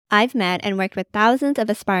I've met and worked with thousands of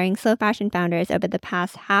aspiring slow fashion founders over the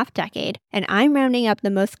past half decade, and I'm rounding up the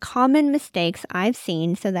most common mistakes I've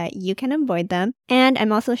seen so that you can avoid them. And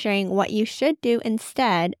I'm also sharing what you should do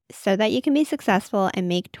instead so that you can be successful and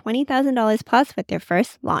make $20,000 plus with your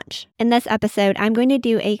first launch. In this episode, I'm going to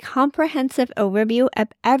do a comprehensive overview of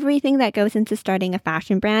everything that goes into starting a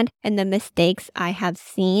fashion brand and the mistakes I have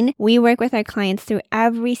seen. We work with our clients through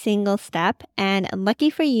every single step, and lucky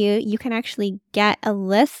for you, you can actually get a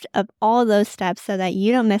list of all those steps so that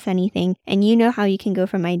you don't miss anything and you know how you can go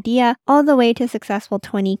from idea all the way to successful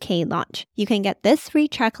 20K launch. You can get this free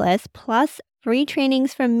checklist plus free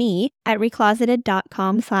trainings from me at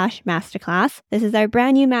recloseted.com/masterclass. This is our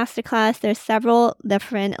brand new masterclass. There's several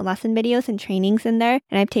different lesson videos and trainings in there,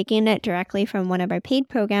 and I've taken it directly from one of our paid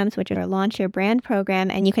programs, which is our Launch Your Brand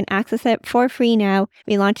program, and you can access it for free now.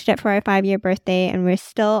 We launched it for our 5-year birthday, and we're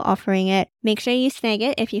still offering it. Make sure you snag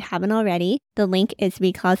it if you haven't already. The link is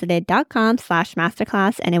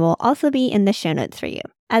recloseted.com/masterclass, and it will also be in the show notes for you.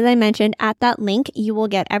 As I mentioned, at that link, you will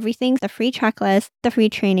get everything, the free checklist, the free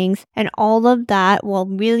trainings, and all of that will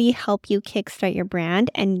really help you kickstart your brand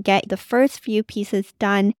and get the first few pieces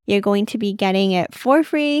done. You're going to be getting it for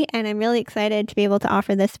free, and I'm really excited to be able to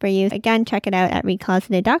offer this for you. Again, check it out at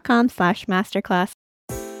recloseted.com/masterclass.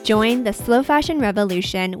 Join the slow fashion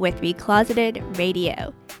revolution with Recloseted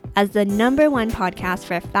Radio. As the #1 podcast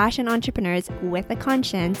for fashion entrepreneurs with a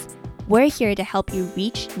conscience, we're here to help you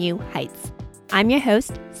reach new heights. I'm your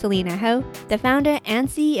host, Selena Ho, the founder and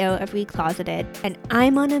CEO of Recloseted, and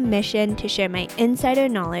I'm on a mission to share my insider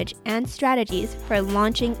knowledge and strategies for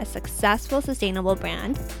launching a successful, sustainable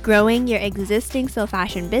brand, growing your existing slow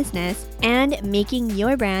fashion business, and making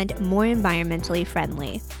your brand more environmentally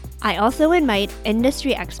friendly. I also invite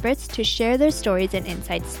industry experts to share their stories and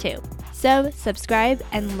insights too. So subscribe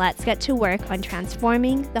and let's get to work on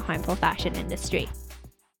transforming the harmful fashion industry.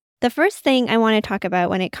 The first thing I want to talk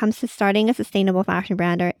about when it comes to starting a sustainable fashion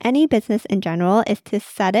brand or any business in general is to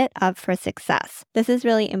set it up for success. This is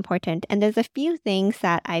really important, and there's a few things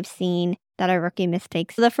that I've seen that are rookie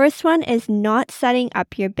mistakes. So the first one is not setting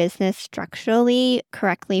up your business structurally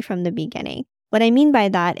correctly from the beginning. What I mean by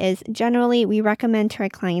that is generally we recommend to our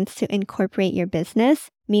clients to incorporate your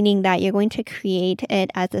business, meaning that you're going to create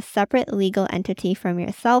it as a separate legal entity from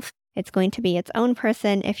yourself. It's going to be its own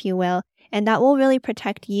person, if you will. And that will really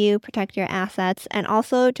protect you, protect your assets, and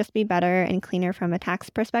also just be better and cleaner from a tax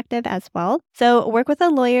perspective as well. So work with a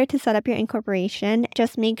lawyer to set up your incorporation.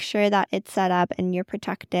 Just make sure that it's set up and you're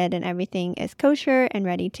protected and everything is kosher and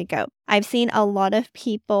ready to go. I've seen a lot of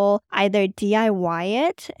people either DIY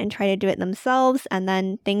it and try to do it themselves, and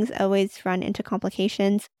then things always run into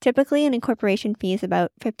complications. Typically, an incorporation fee is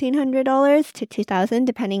about $1,500 to $2,000,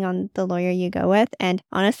 depending on the lawyer you go with. And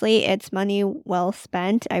honestly, it's money well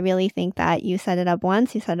spent. I really think that you set it up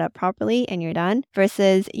once, you set it up properly, and you're done,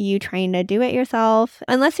 versus you trying to do it yourself.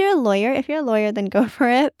 Unless you're a lawyer. If you're a lawyer, then go for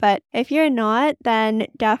it. But if you're not, then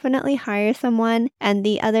definitely hire someone. And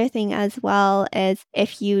the other thing as well is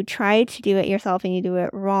if you try to do it yourself and you do it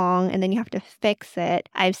wrong and then you have to fix it,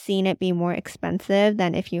 I've seen it be more expensive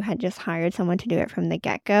than if you had just hired someone to do it from the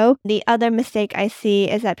get-go. The other mistake I see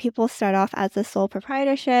is that people start off as a sole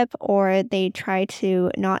proprietorship, or they try to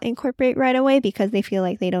not incorporate right away because they feel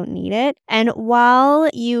like they don't need it. And while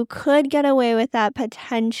you could get away with that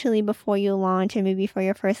potentially before you launch and maybe for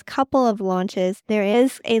your first couple of launches, there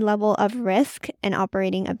is a level of risk in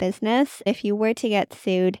operating a business. If you were to get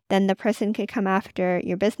sued, then the person could come after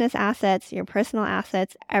your business assets, your personal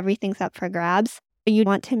assets, everything's up for grabs. You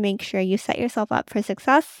want to make sure you set yourself up for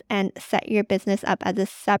success and set your business up as a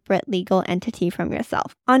separate legal entity from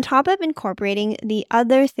yourself. On top of incorporating, the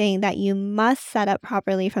other thing that you must set up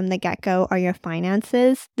properly from the get-go are your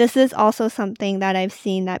finances. This is also something that I've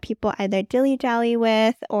seen that people either dilly-dally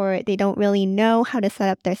with or they don't really know how to set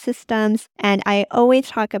up their systems. And I always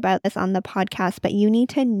talk about this on the podcast, but you need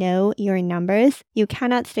to know your numbers. You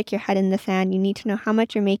cannot stick your head in the sand. You need to know how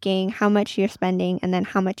much you're making, how much you're spending, and then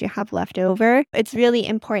how much you have left over. It's really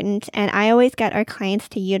important, and I always get our clients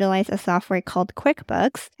to utilize a software called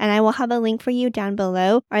QuickBooks, and I will have a link for you down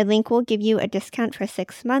below. Our link will give you a discount for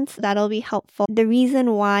 6 months. That'll be helpful. The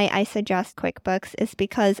reason why I suggest QuickBooks is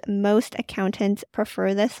because most accountants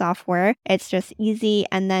prefer this software. It's just easy,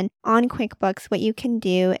 and then on QuickBooks, what you can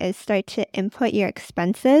do is start to input your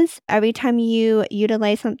expenses. Every time you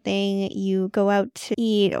utilize something, you go out to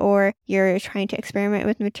eat, or you're trying to experiment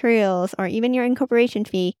with materials, or even your incorporation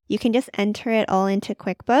fee, you can just enter it all all into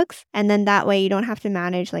QuickBooks. And then that way you don't have to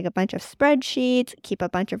manage like a bunch of spreadsheets, keep a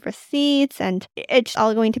bunch of receipts, and it's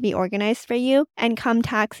all going to be organized for you. And come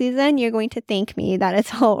tax season, you're going to thank me that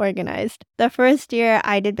it's all organized. The first year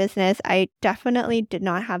I did business, I definitely did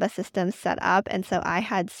not have a system set up. And so I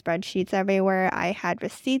had spreadsheets everywhere. I had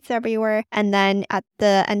receipts everywhere. And then at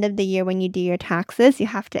the end of the year, when you do your taxes, you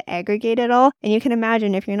have to aggregate it all. And you can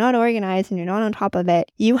imagine if you're not organized and you're not on top of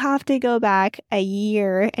it, you have to go back a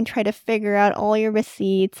year and try to figure out all your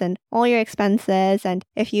receipts and all your expenses. And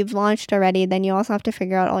if you've launched already, then you also have to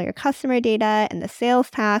figure out all your customer data and the sales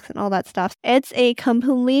tax and all that stuff. It's a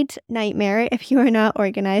complete nightmare if you are not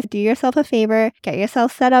organized. Do yourself a favor, get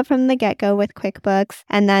yourself set up from the get-go with QuickBooks.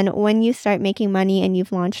 And then when you start making money and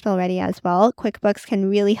you've launched already as well, QuickBooks can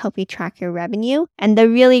really help you track your revenue. And the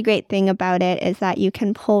really great thing about it is that you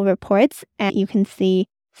can pull reports and you can see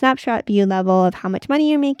snapshot view level of how much money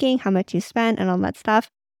you're making, how much you spent, and all that stuff.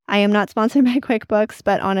 I am not sponsored by QuickBooks,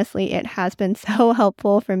 but honestly, it has been so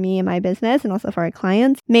helpful for me and my business and also for our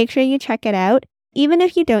clients. Make sure you check it out. Even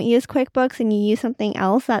if you don't use QuickBooks and you use something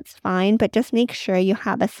else, that's fine, but just make sure you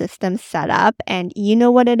have a system set up and you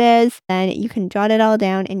know what it is, and you can jot it all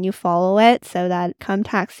down and you follow it so that come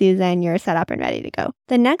tax season, you're set up and ready to go.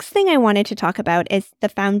 The next thing I wanted to talk about is the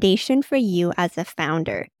foundation for you as a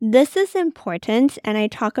founder. This is important, and I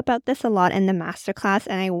talk about this a lot in the masterclass,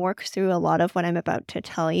 and I work through a lot of what I'm about to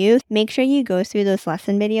tell you. Make sure you go through those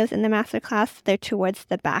lesson videos in the masterclass. They're towards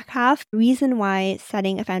the back half. The reason why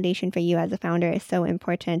setting a foundation for you as a founder is so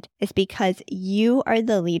important is because you are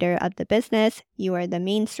the leader of the business. You are the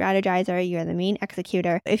main strategizer. You are the main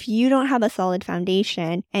executor. If you don't have a solid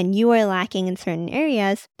foundation and you are lacking in certain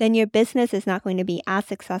areas, then your business is not going to be as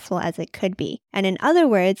successful as it could be. And in other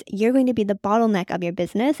words, you're going to be the bottleneck of your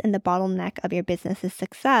business and the bottleneck of your business's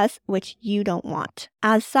success, which you don't want.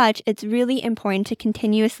 As such, it's really important to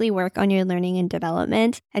continuously work on your learning and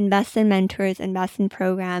development, invest in mentors, invest in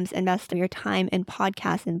programs, invest your time in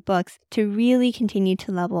podcasts and books to really continue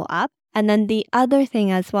to level up. And then the other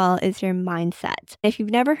thing as well is your mindset. If you've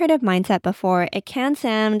never heard of mindset before, it can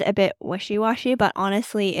sound a bit wishy-washy, but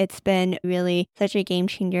honestly, it's been really such a game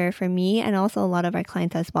changer for me and also a lot of our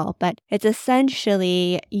clients as well. But it's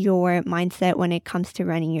essentially your mindset when it comes to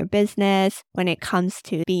running your business, when it comes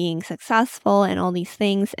to being successful and all these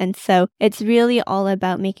things. And so it's really all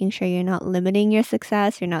about making sure you're not limiting your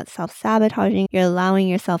success, you're not self-sabotaging, you're allowing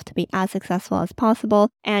yourself to be as successful as possible.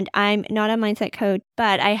 And I'm not a mindset coach,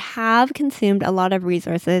 but I have consumed a lot of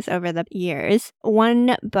resources over the years.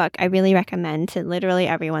 One book I really recommend to literally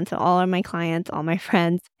everyone, so all of my clients, all my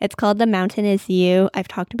friends, it's called The Mountain Is You. I've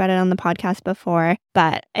talked about it on the podcast before,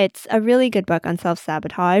 but it's a really good book on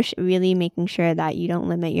self-sabotage, really making sure that you don't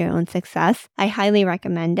limit your own success. I highly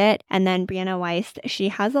recommend it. And then Brianna Wiest, she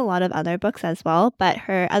has a lot of other books as well, but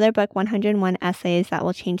her other book, 101 Essays That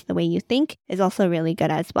Will Change the Way You Think, is also really good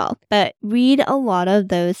as well. But read a lot of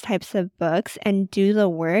those types of books and do the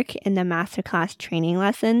work in the masterclass training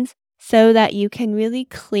lessons so that you can really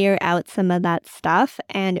clear out some of that stuff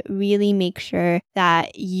and really make sure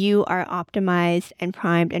that you are optimized and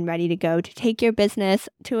primed and ready to go to take your business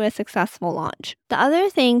to a successful launch. The other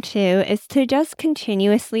thing too is to just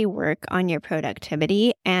continuously work on your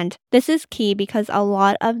productivity. And this is key because a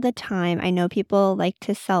lot of the time I know people like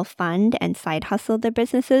to self-fund and side hustle their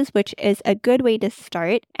businesses, which is a good way to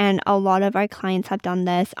start. And a lot of our clients have done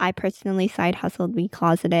this. I personally side hustled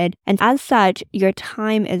Recloseted. And as such, your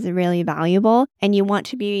time is really valuable and you want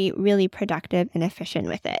to be really productive and efficient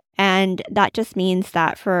with it. And that just means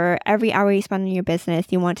that for every hour you spend on your business,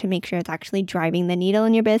 you want to make sure it's actually driving the needle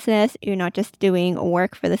in your business. You're not just doing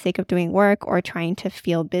work for the sake of doing work or trying to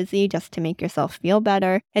feel busy just to make yourself feel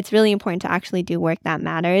better. It's really important to actually do work that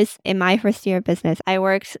matters. In my first year of business, I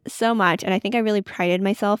worked so much and I think I really prided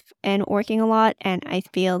myself in working a lot. And I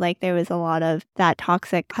feel like there was a lot of that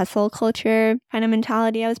toxic hustle culture kind of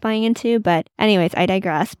mentality I was buying into. But anyways, I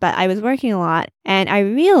digress. But I was working a lot and I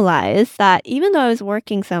realized that even though I was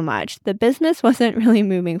working so much, the business wasn't really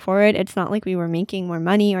moving forward. It's not like we were making more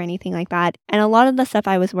money or anything like that. And a lot of the stuff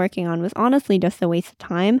I was working on was honestly just a waste of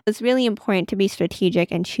time. It's really important to be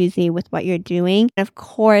strategic and choosy with what you're doing. And of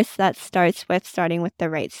course, that starts with starting with the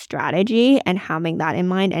right strategy and having that in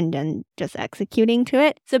mind and then just executing to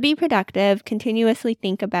it. So be productive, continuously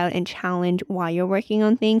think about and challenge why you're working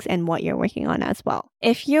on things and what you're working on as well.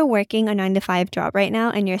 If you're working a 9-to-5 job right now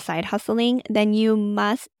and you're side hustling, then you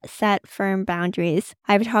must set firm boundaries.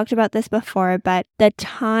 I've talked about this before, but the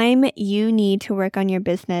time you need to work on your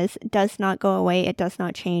business does not go away. It does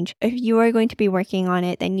not change. If you are going to be working on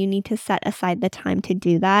it, then you need to set aside the time to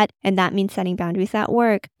do that. And that means setting boundaries at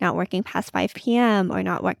work, not working past 5 p.m. or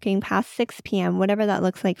not working past 6 p.m., whatever that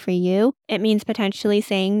looks like for you. It means potentially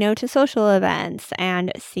saying no to social events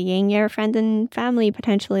and seeing your friends and family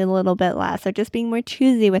potentially a little bit less, or just being more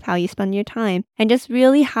choosy with how you spend your time, and just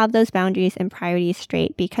really have those boundaries and priorities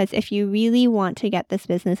straight. Because if you really want to get this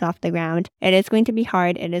business off the ground, it is going to be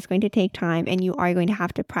hard, it is going to take time, and you are going to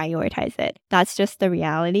have to prioritize it. That's just the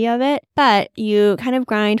reality of it. But you kind of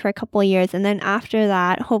grind for a couple of years, and then after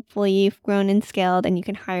that, hopefully you've grown and scaled and you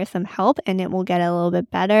can hire some help and it will get a little bit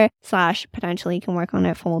better, / potentially you can work on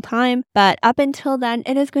it full time. But up until then,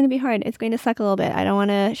 it is going to be hard. It's going to suck a little bit. I don't want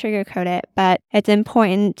to sugarcoat it, but it's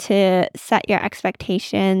important to set your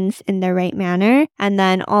expectations in the right manner and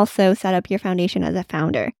then also set up your foundation as a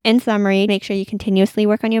founder. In summary, make sure you continuously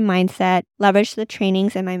work on your mindset, leverage the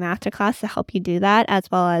trainings in my masterclass to help you do that, as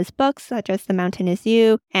well as books such as The Mountain Is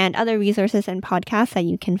You and other resources and podcasts that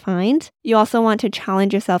you can find. You also want to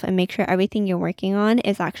challenge yourself and make sure everything you're working on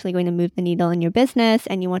is actually going to move the needle in your business,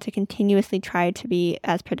 and you want to continuously try to be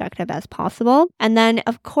as productive as possible. And then,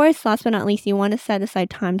 of course, last but not least, you want to set aside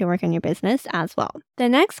time to work on your business as well. The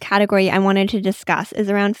next category I wanted to discuss is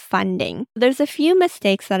around funding. There's a few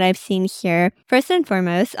mistakes that I've seen here. First and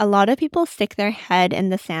foremost, a lot of people stick their head in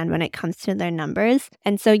the sand when it comes to their numbers.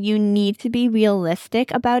 And so you need to be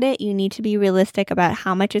realistic about it. You need to be realistic about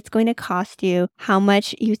how much it's going to cost you, how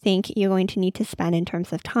much you think you're going to need to spend in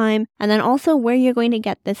terms of time, and then also where you're going to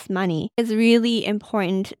get this money is really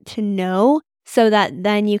important to know so that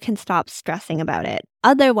then you can stop stressing about it.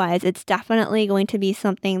 Otherwise, it's definitely going to be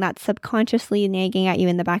something that's subconsciously nagging at you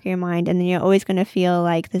in the back of your mind, and then you're always going to feel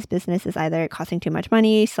like this business is either costing too much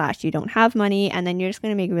money / you don't have money, and then you're just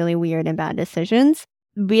going to make really weird and bad decisions.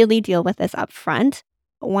 Really deal with this up front.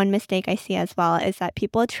 One mistake I see as well is that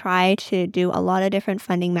people try to do a lot of different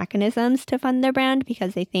funding mechanisms to fund their brand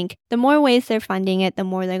because they think the more ways they're funding it, the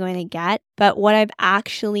more they're going to get. But what I've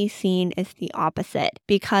actually seen is the opposite,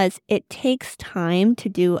 because it takes time to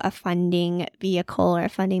do a funding vehicle or a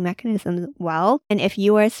funding mechanism well. And if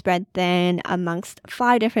you are spread thin amongst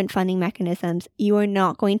 5 different funding mechanisms, you are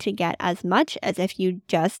not going to get as much as if you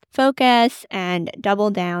just focus and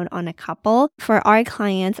double down on a couple. For our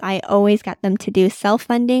clients, I always get them to do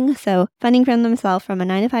self-funding, so funding from themselves from a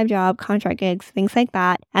 9-to-5 job, contract gigs, things like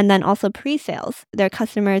that, and then also pre-sales. Their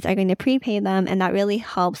customers are going to prepay them, and that really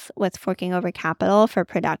helps with forking over capital for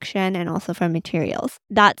production and also for materials.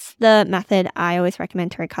 That's the method I always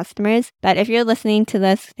recommend to our customers. But if you're listening to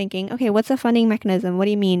this thinking, okay, what's a funding mechanism? What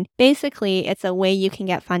do you mean? Basically, it's a way you can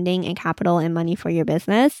get funding and capital and money for your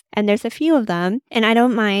business. And there's a few of them, and I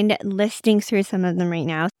don't mind listing through some of them right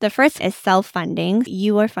now. The first is self-funding.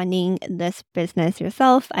 You are funding this business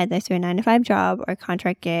yourself, either through a 9-to-5 job or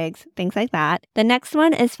contract gigs, things like that. The next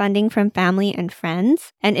one is funding from family and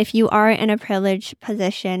friends. And if you are in a privileged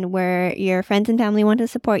position where your friends and family want to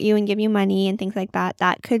support you and give you money and things like that,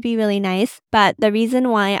 that could be really nice. But the reason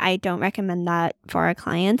why I don't recommend that for our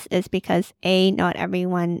clients is because A, not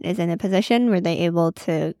everyone is in a position where they're able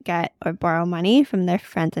to get or borrow money from their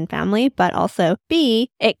friends and family, but also B,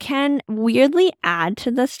 it can weirdly add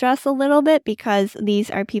to the stress a little bit because these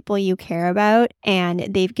are people you care about and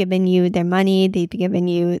they've given you their money, they've given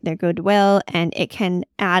you their goodwill, and it can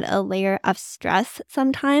add a layer of stress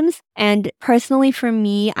sometimes. And personally for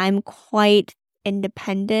me, I'm quite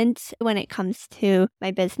independent when it comes to my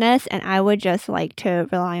business, and I would just like to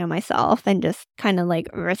rely on myself and just kind of like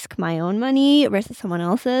risk my own money versus someone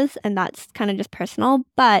else's, and that's kind of just personal.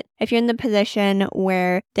 But if you're in the position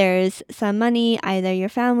where there's some money either your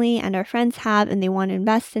family and or friends have and they want to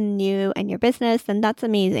invest in you and your business, then that's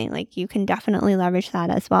amazing. Like you can definitely leverage that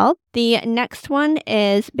as well. The next one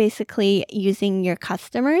is basically using your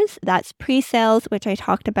customers. That's pre-sales, which I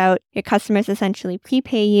talked about. Your customers essentially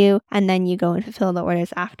prepay you and then you go and fulfill the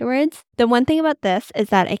orders afterwards. The one thing about this is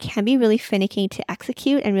that it can be really finicky to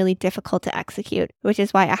execute and really difficult to execute, which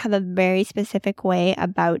is why I have a very specific way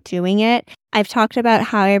about doing it. I've talked about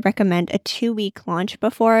how I recommend a 2-week launch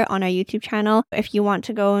before on our YouTube channel. If you want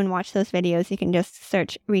to go and watch those videos, you can just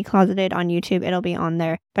search Recloseted on YouTube. It'll be on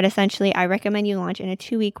there. But essentially, I recommend you launch in a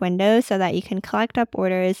 2-week window so that you can collect up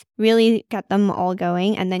orders, really get them all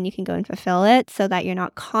going, and then you can go and fulfill it so that you're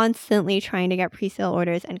not constantly trying to get pre-sale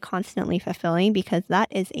orders and constantly fulfilling, because that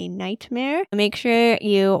is a nightmare. Make sure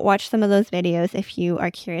you watch some of those videos if you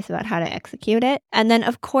are curious about how to execute it. And then,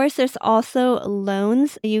 of course, there's also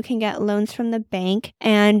loans. You can get loans from the bank,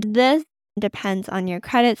 and this Depends on your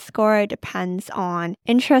credit score, depends on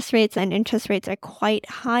interest rates, and interest rates are quite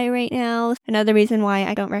high right now. Another reason why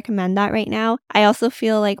I don't recommend that right now. I also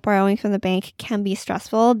feel like borrowing from the bank can be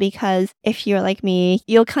stressful because if you're like me,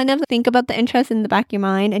 you'll kind of think about the interest in the back of your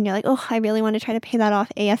mind and you're like, oh, I really want to try to pay that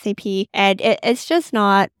off ASAP. And it's just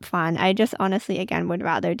not fun. I just honestly, again, would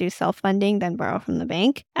rather do self-funding than borrow from the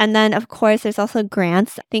bank. And then, of course, there's also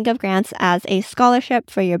grants. Think of grants as a scholarship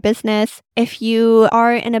for your business. If you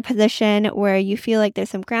are in a position where you feel like there's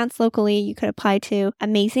some grants locally you could apply to,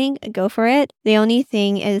 amazing, go for it. The only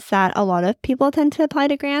thing is that a lot of people tend to apply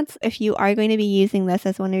to grants. If you are going to be using this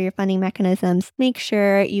as one of your funding mechanisms, make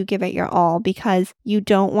sure you give it your all because you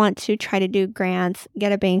don't want to try to do grants,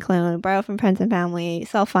 get a bank loan, borrow from friends and family,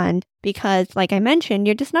 self-fund. Because like I mentioned,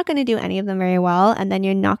 you're just not going to do any of them very well. And then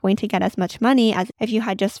you're not going to get as much money as if you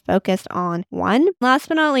had just focused on one. Last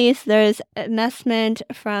but not least, there's investment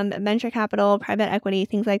from venture capital, private equity,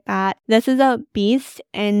 things like that. This is a beast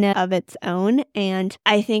in of its own. And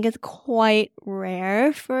I think it's quite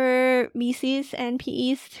rare for VCs and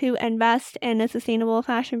PEs to invest in a sustainable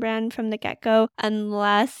fashion brand from the get-go,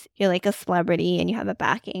 unless you're like a celebrity and you have a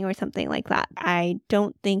backing or something like that. I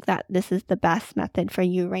don't think that this is the best method for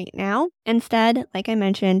you right now. Instead, like I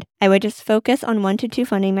mentioned, I would just focus on 1 to 2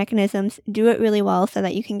 funding mechanisms, do it really well so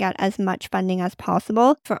that you can get as much funding as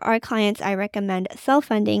possible. For our clients, I recommend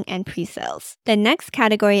self-funding and pre-sales. The next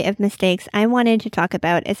category of mistakes I wanted to talk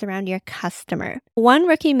about is around your customer. One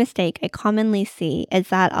rookie mistake I commonly see is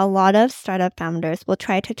that a lot of startup founders will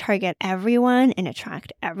try to target everyone and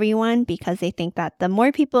attract everyone because they think that the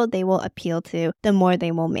more people they will appeal to, the more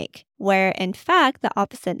they will make. Where in fact, the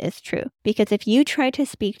opposite is true. Because if you try to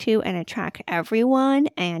speak to and attract everyone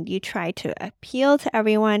and you try to appeal to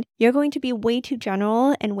everyone, you're going to be way too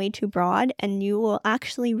general and way too broad, and you will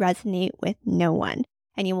actually resonate with no one.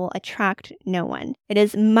 And you will attract no one. It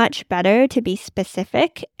is much better to be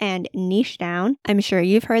specific and niche down. I'm sure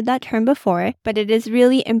you've heard that term before, but it is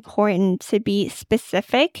really important to be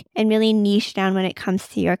specific and really niche down when it comes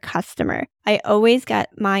to your customer. I always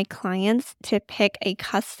get my clients to pick a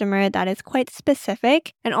customer that is quite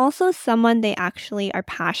specific and also someone they actually are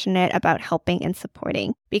passionate about helping and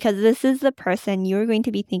supporting, because this is the person you're going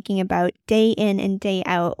to be thinking about day in and day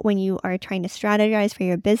out when you are trying to strategize for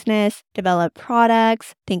your business, develop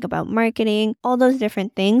products, think about marketing, all those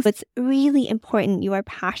different things. It's really important you are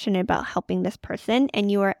passionate about helping this person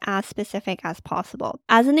and you are as specific as possible.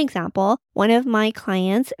 As an example, one of my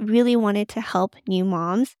clients really wanted to help new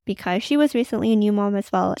moms because she was recently a new mom as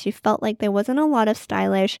well. She felt like there wasn't a lot of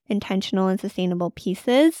stylish, intentional, and sustainable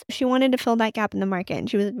pieces. She wanted to fill that gap in the market and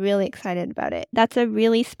she was really excited about it. That's a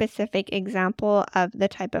really specific example of the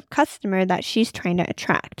type of customer that she's trying to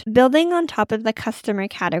attract. Building on top of the customer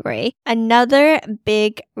category, another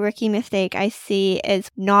big rookie mistake I see is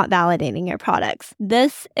not validating your products.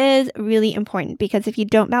 This is really important because if you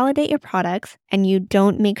don't validate your products and you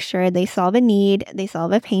don't make sure they solve a need, they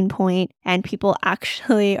solve a pain point, and people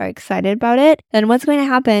actually are excited about it, then what's going to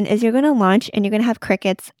happen is you're going to launch and you're going to have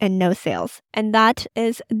crickets and no sales. And that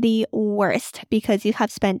is the worst because you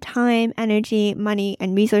have spent time, energy, money,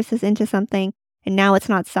 and resources into something and now it's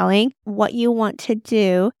not selling. What you want to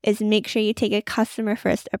do is make sure you take a customer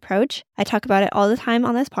first approach. I talk about it all the time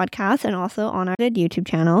on this podcast and also on our YouTube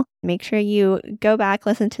channel. Make sure you go back,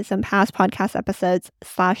 listen to some past podcast episodes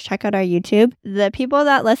 / check out our YouTube. The people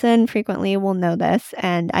that listen frequently will know this,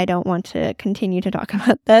 and I don't want to continue to talk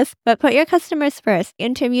about this, but put your customers first.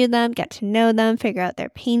 Interview them, get to know them, figure out their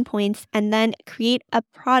pain points, and then create a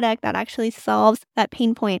product that actually solves that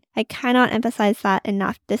pain point. I cannot emphasize that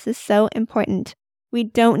enough. This is so important. We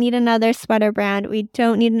don't need another sweater brand. We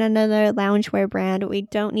don't need another loungewear brand. We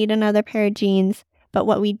don't need another pair of jeans. But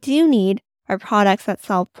what we do need are products that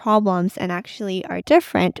solve problems and actually are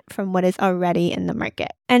different from what is already in the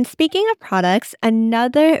market. And speaking of products,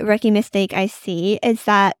 another rookie mistake I see is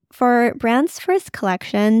that for brands' first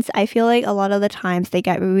collections, I feel like a lot of the times they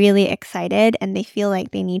get really excited and they feel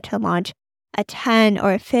like they need to launch a 10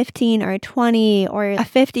 or a 15 or a 20 or a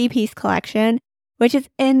 50-piece collection, which is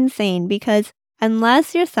insane because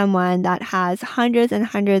unless you're someone that has hundreds and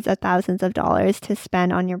hundreds of thousands of dollars to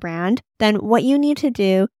spend on your brand, then what you need to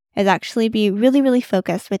do is actually be really, really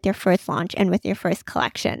focused with your first launch and with your first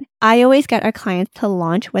collection. I always get our clients to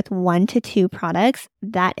launch with 1 to 2 products.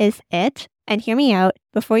 That is it. And hear me out,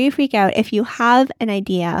 before you freak out, if you have an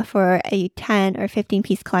idea for a 10 or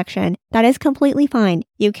 15-piece collection, that is completely fine.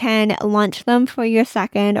 You can launch them for your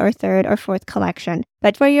second or third or fourth collection.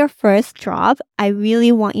 But for your first drop, I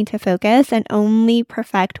really want you to focus and only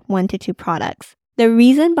perfect 1 to 2 products. The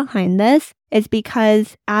reason behind this is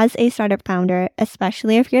because as a startup founder,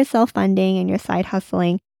 especially if you're self-funding and you're side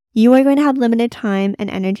hustling, You are going to have limited time and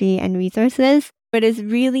energy and resources. But it is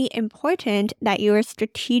really important that you are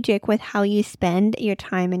strategic with how you spend your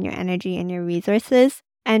time and your energy and your resources.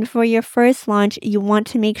 And for your first launch, you want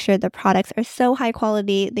to make sure the products are so high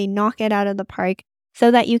quality, they knock it out of the park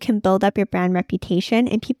so that you can build up your brand reputation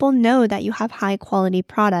and people know that you have high quality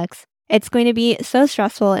products. It's going to be so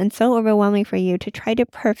stressful and so overwhelming for you to try to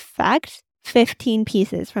perfect 15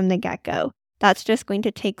 pieces from the get-go. That's just going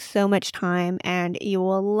to take so much time, and you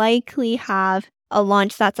will likely have a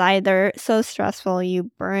launch that's either so stressful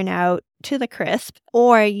you burn out to the crisp,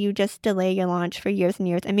 or you just delay your launch for years and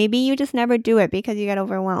years, and maybe you just never do it because you get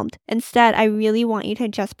overwhelmed. Instead, I really want you to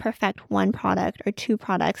just perfect one product or two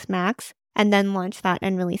products max, and then launch that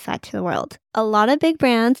and release that to the world. A lot of big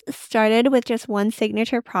brands started with just one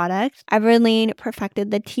signature product. Everlane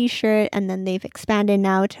perfected the t-shirt, and then they've expanded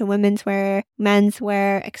now to women's wear, men's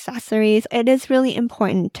wear, accessories. It is really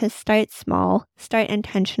important to start small, start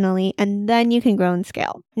intentionally, and then you can grow and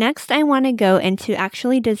scale. Next, I want to go into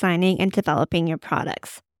actually designing and developing your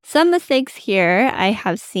products. Some mistakes here I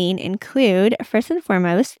have seen include, first and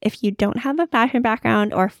foremost, if you don't have a fashion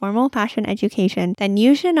background or formal fashion education, then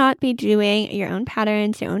you should not be doing your own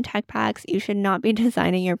patterns, your own tech packs. You should not be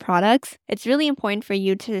designing your products. It's really important for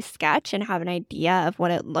you to sketch and have an idea of what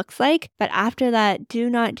it looks like. But after that, do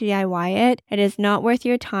not DIY it. It is not worth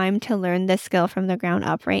your time to learn this skill from the ground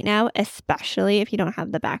up right now, especially if you don't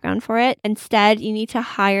have the background for it. Instead, you need to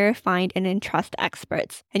hire, find, and entrust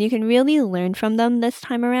experts. And you can really learn from them this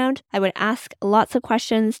time around. I would ask lots of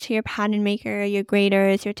questions to your pattern maker, your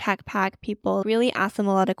graders, your tech pack people. Really ask them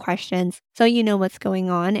a lot of questions so you know what's going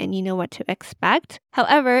on and you know what to expect.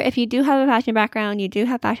 However, if you do have a fashion background, you do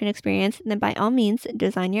have fashion experience, then by all means,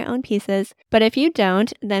 design your own pieces. But if you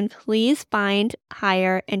don't, then please find,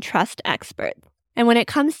 hire, and trust experts. And when it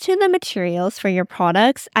comes to the materials for your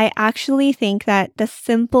products, I actually think that the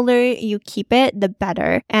simpler you keep it, the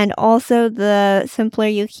better. And also the simpler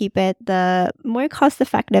you keep it, the more cost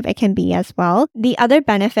effective it can be as well. The other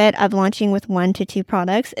benefit of launching with 1 to 2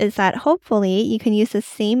 products is that hopefully you can use the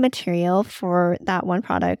same material for that one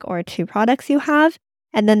product or 2 products you have.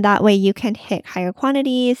 And then that way you can hit higher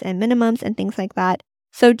quantities and minimums and things like that.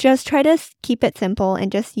 So just try to keep it simple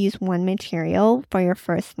and just use one material for your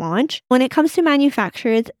first launch. When it comes to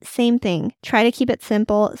manufacturers, same thing. Try to keep it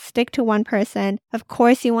simple, stick to one person. Of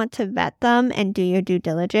course, you want to vet them and do your due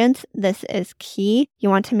diligence. This is key. You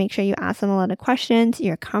want to make sure you ask them a lot of questions.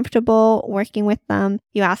 You're comfortable working with them.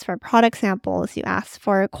 You ask for product samples. You ask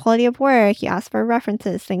for quality of work. You ask for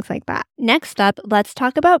references, things like that. Next up, let's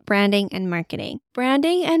talk about branding and marketing.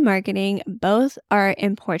 Branding and marketing both are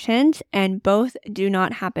important and both do not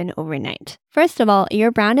happen overnight. First of all,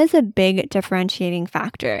 your brand is a big differentiating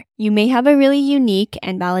factor. You may have a really unique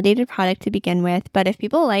and validated product to begin with, but if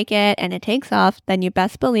people like it and it takes off, then you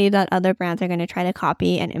best believe that other brands are going to try to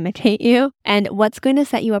copy and imitate you. And what's going to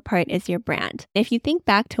set you apart is your brand. If you think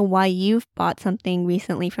back to why you've bought something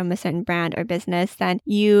recently from a certain brand or business, then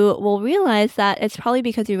you will realize that it's probably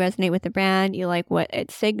because you resonate with the brand, you like what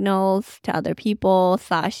it signals to other people,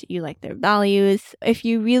 / you like their values. If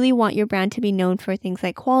you really want your brand to be known for things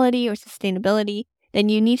like quality or sustainability, then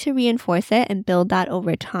you need to reinforce it and build that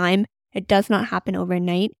over time. It does not happen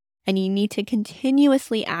overnight, and you need to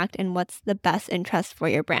continuously act in what's the best interest for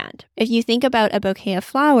your brand. If you think about a bouquet of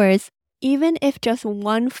flowers, even if just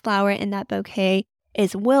one flower in that bouquet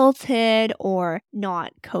is wilted or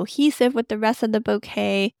not cohesive with the rest of the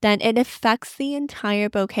bouquet, then it affects the entire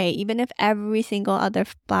bouquet, even if every single other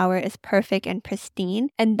flower is perfect and pristine.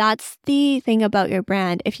 And that's the thing about your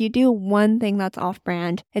brand. If you do one thing that's off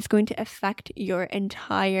brand, it's going to affect your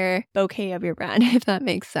entire bouquet of your brand, if that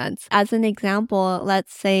makes sense. As an example,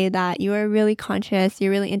 let's say that you are really conscious,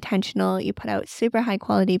 you're really intentional, you put out super high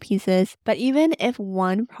quality pieces, but even if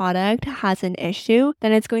one product has an issue,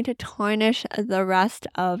 then it's going to tarnish the rest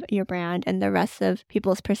of your brand and the rest of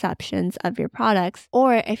people's perceptions of your products.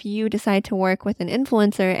 Or if you decide to work with an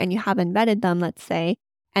influencer and you haven't vetted them, let's say,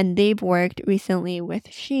 and they've worked recently with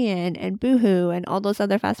Shein and Boohoo and all those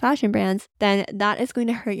other fast fashion brands, then that is going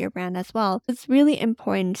to hurt your brand as well. It's really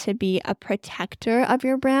important to be a protector of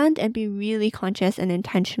your brand and be really conscious and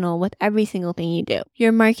intentional with every single thing you do.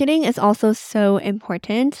 Your marketing is also so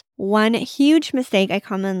important. One huge mistake I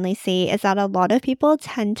commonly see is that a lot of people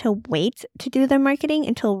tend to wait to do their marketing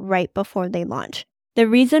until right before they launch. The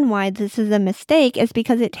reason why this is a mistake is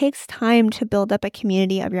because it takes time to build up a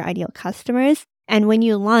community of your ideal customers. And when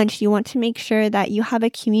you launch, you want to make sure that you have a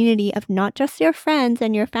community of not just your friends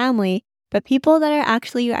and your family, but people that are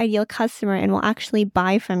actually your ideal customer and will actually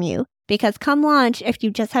buy from you. Because come launch, if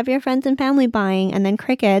you just have your friends and family buying and then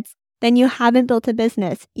crickets, then you haven't built a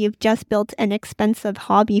business. You've just built an expensive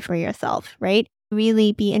hobby for yourself, right?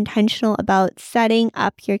 Really be intentional about setting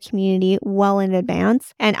up your community well in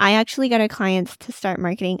advance. And I actually get our clients to start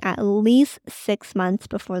marketing at least 6 months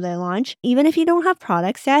before they launch. Even if you don't have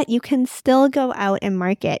products yet, you can still go out and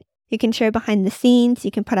market. You can share behind the scenes.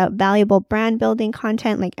 You can put out valuable brand building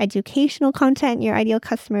content like educational content your ideal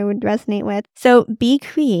customer would resonate with. So be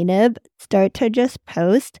creative. Start to just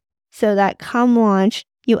post so that come launch,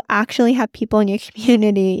 you actually have people in your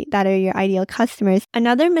community that are your ideal customers.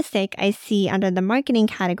 Another mistake I see under the marketing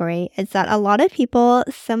category is that a lot of people,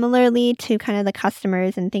 similarly to kind of the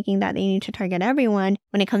customers and thinking that they need to target everyone,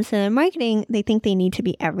 when it comes to their marketing, they think they need to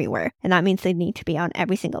be everywhere. And that means they need to be on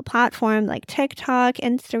every single platform like TikTok,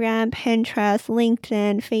 Instagram, Pinterest,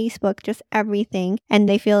 LinkedIn, Facebook, just everything. And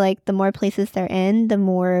they feel like the more places they're in, the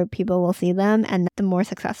more people will see them and the more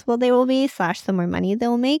successful they will be, / the more money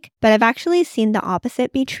they'll make. But I've actually seen the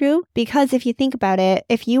opposite be true, because if you think about it,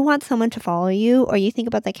 if you want someone to follow you or you think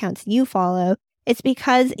about the accounts you follow, it's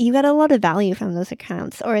because you get a lot of value from those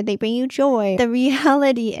accounts or they bring you joy. The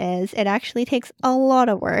reality is it actually takes a lot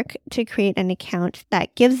of work to create an account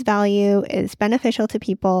that gives value, is beneficial to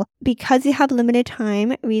people. Because you have limited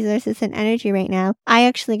time, resources, and energy right now, I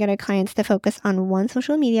actually get our clients to focus on one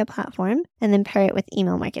social media platform and then pair it with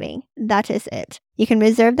email marketing. That is it. You can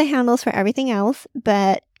reserve the handles for everything else,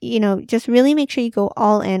 but just really make sure you go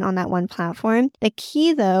all in on that one platform. The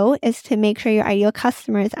key though is to make sure your ideal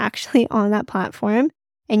customer is actually on that platform.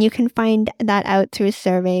 And you can find that out through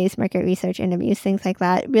surveys, market research, interviews, things like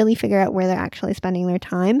that. Really figure out where they're actually spending their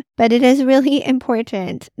time. But it is really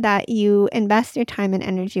important that you invest your time and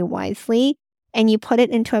energy wisely and you put it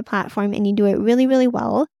into a platform and you do it really, really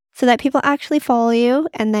well so that people actually follow you,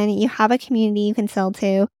 and then you have a community you can sell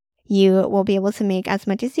to. You will be able to make as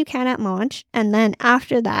much as you can at launch. And then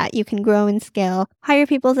after that, you can grow and scale, hire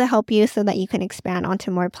people to help you so that you can expand onto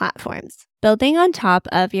more platforms. Building on top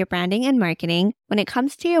of your branding and marketing, when it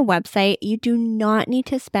comes to your website, you do not need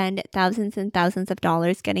to spend thousands and thousands of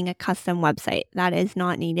dollars getting a custom website. That is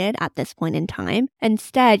not needed at this point in time.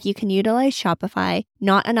 Instead, you can utilize Shopify,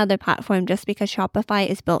 not another platform, just because Shopify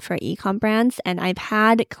is built for e-com brands. And I've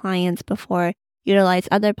had clients before utilize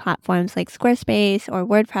other platforms like Squarespace or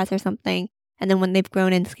WordPress or something. And then when they've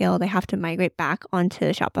grown in scale, they have to migrate back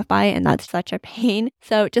onto Shopify, and that's such a pain.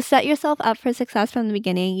 So just set yourself up for success from the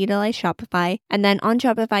beginning, utilize Shopify. And then on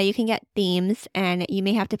Shopify, you can get themes, and you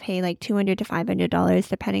may have to pay like $200 to $500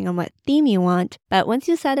 depending on what theme you want. But once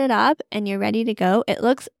you set it up and you're ready to go, it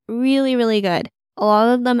looks really, really good. A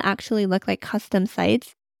lot of them actually look like custom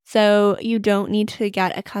sites. So you don't need to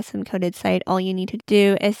get a custom coded site. All you need to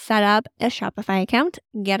do is set up a Shopify account,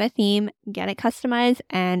 get a theme, get it customized,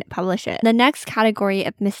 and publish it. The next category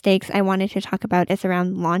of mistakes I wanted to talk about is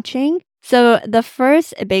around launching. So the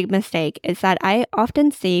first big mistake is that I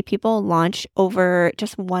often see people launch over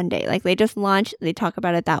just one day. Like they just launch, they talk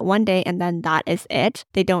about it that one day, and then that is it.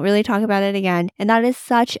 They don't really talk about it again. And that is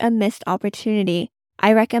such a missed opportunity.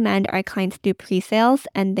 I recommend our clients do pre-sales,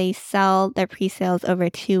 and they sell their pre-sales over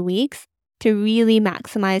 2 weeks to really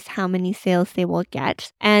maximize how many sales they will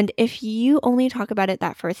get. And if you only talk about it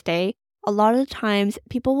that first day, a lot of the times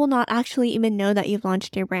people will not actually even know that you've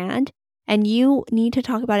launched your brand. And you need to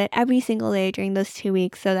talk about it every single day during those 2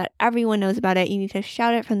 weeks so that everyone knows about it. You need to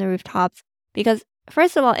shout it from the rooftops because,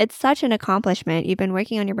 first of all, it's such an accomplishment. You've been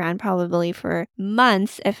working on your brand probably for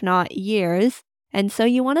months, if not years. And so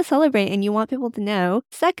you want to celebrate and you want people to know.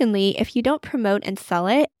 Secondly, if you don't promote and sell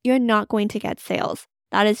it, you're not going to get sales.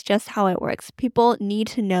 That is just how it works. People need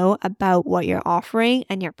to know about what you're offering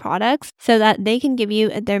and your products so that they can give you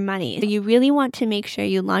their money. So you really want to make sure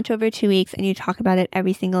you launch over 2 weeks and you talk about it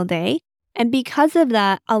every single day. And because of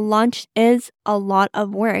that, a launch is a lot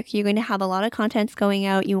of work. You're going to have a lot of contents going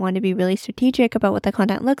out. You want to be really strategic about what the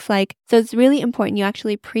content looks like. So it's really important you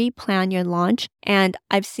actually pre-plan your launch. And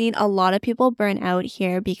I've seen a lot of people burn out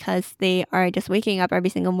here because they are just waking up every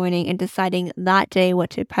single morning and deciding that day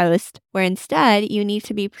what to post, where instead you need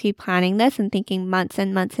to be pre-planning this and thinking months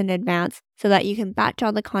and months in advance so that you can batch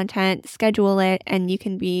all the content, schedule it, and you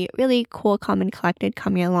can be really cool, calm, and collected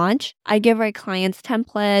come your launch. I give our clients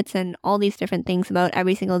templates and all these different things about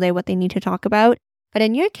every single day what they need to talk about. But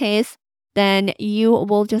in your case, then you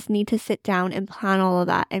will just need to sit down and plan all of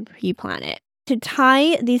that and pre-plan it. To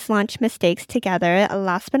tie these launch mistakes together,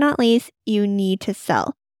 last but not least, you need to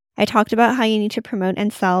sell. I talked about how you need to promote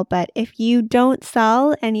and sell, but if you don't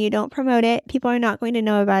sell and you don't promote it, people are not going to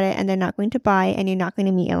know about it and they're not going to buy and you're not going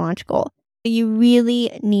to meet your launch goal. You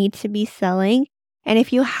really need to be selling. And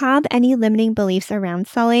if you have any limiting beliefs around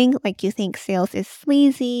selling, like you think sales is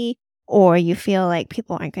sleazy or you feel like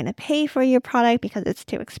people aren't going to pay for your product because it's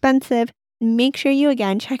too expensive, make sure you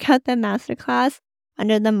again check out the masterclass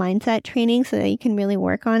under the mindset training so that you can really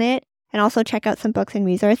work on it, and also check out some books and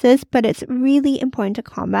resources. But it's really important to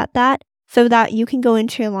combat that so that you can go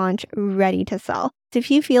into your launch ready to sell. So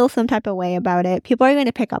if you feel some type of way about it, people are going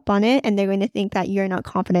to pick up on it and they're going to think that you're not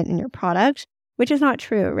confident in your product, which is not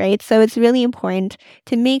true, right? So it's really important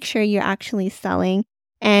to make sure you're actually selling.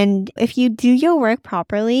 And if you do your work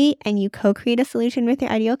properly and you co-create a solution with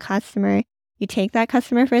your ideal customer, you take that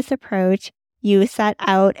customer first approach, you set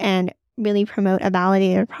out and really promote a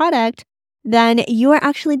validated product, then you are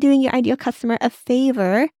actually doing your ideal customer a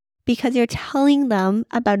favor because you're telling them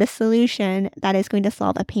about a solution that is going to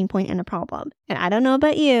solve a pain point and a problem. And I don't know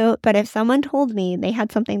about you, but if someone told me they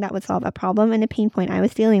had something that would solve a problem and a pain point I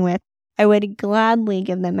was dealing with, I would gladly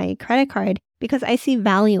give them my credit card because I see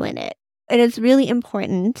value in it. It is really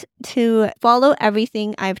important to follow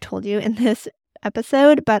everything I've told you in this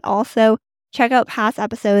episode, but also check out past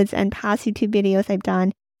episodes and past YouTube videos I've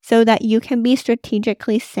done so that you can be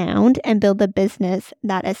strategically sound and build a business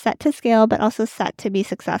that is set to scale, but also set to be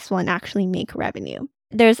successful and actually make revenue.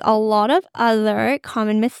 There's a lot of other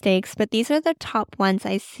common mistakes, but these are the top ones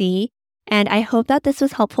I see. And I hope that this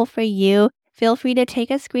was helpful for you. Feel free to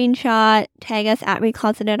take a screenshot, tag us at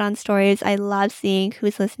Recloseted on stories. I love seeing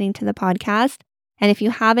who's listening to the podcast. And if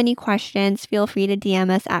you have any questions, feel free to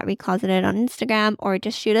DM us at Recloseted on Instagram or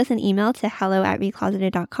just shoot us an email to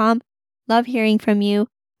hello@recloseted.com. Love hearing from you.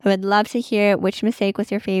 I would love to hear which mistake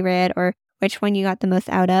was your favorite or which one you got the most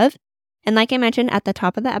out of. And like I mentioned at the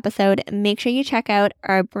top of the episode, make sure you check out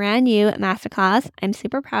our brand new masterclass. I'm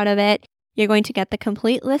super proud of it. You're going to get the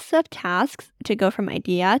complete list of tasks to go from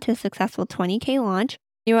idea to successful 20K launch.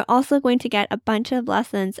 You are also going to get a bunch of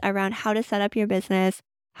lessons around how to set up your business,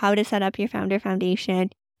 how to set up your founder foundation.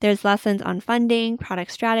 There's lessons on funding,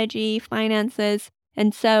 product strategy, finances.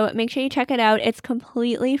 And so make sure you check it out. It's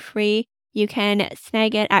completely free. You can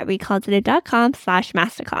snag it at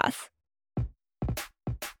recloseted.com/masterclass.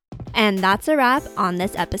 And that's a wrap on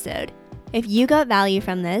this episode. If you got value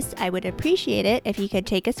from this, I would appreciate it if you could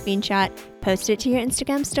take a screenshot, post it to your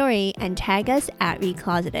Instagram story, and tag us at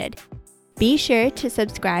Recloseted. Be sure to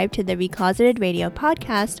subscribe to the Recloseted Radio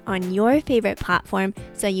podcast on your favorite platform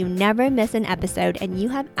so you never miss an episode and you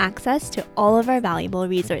have access to all of our valuable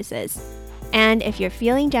resources. And if you're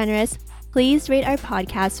feeling generous, please rate our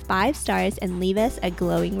podcast 5 stars and leave us a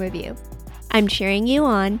glowing review. I'm cheering you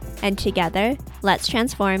on, and together, let's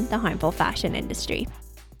transform the harmful fashion industry.